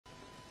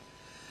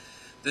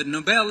The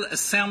Nobel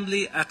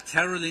Assembly at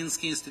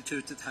Karolinska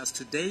Institutet has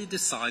today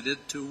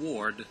decided to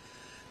award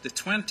the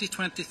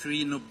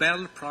 2023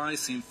 Nobel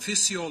Prize in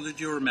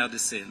Physiology or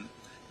Medicine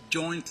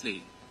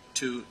jointly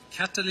to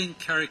Katalin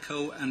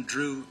Karikó and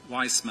Drew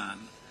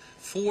Weissman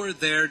for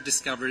their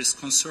discoveries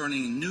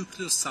concerning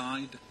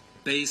nucleoside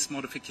base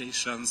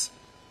modifications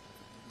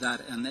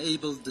that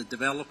enabled the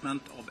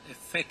development of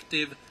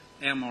effective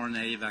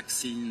mRNA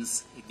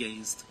vaccines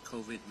against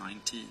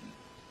COVID-19.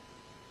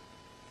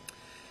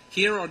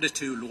 Here are the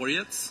two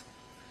laureates.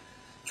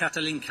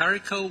 Katalin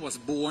Karikó was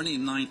born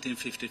in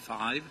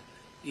 1955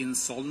 in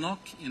Szolnok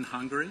in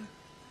Hungary.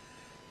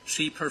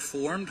 She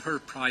performed her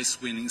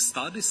prize-winning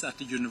studies at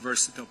the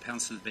University of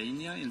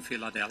Pennsylvania in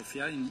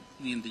Philadelphia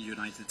in the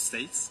United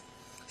States.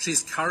 She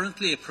is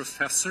currently a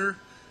professor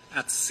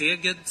at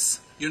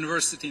Szeged's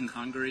University in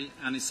Hungary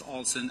and is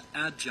also an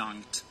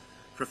adjunct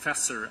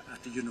professor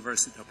at the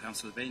University of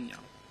Pennsylvania.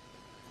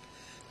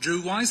 Drew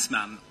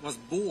Weissman was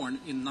born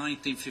in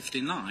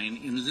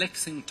 1959 in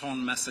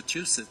Lexington,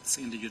 Massachusetts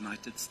in the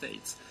United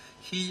States.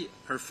 He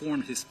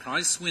performed his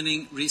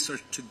prize-winning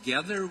research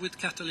together with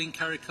Katalin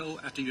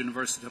Karikó at the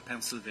University of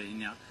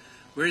Pennsylvania,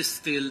 where he is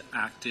still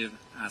active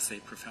as a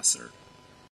professor.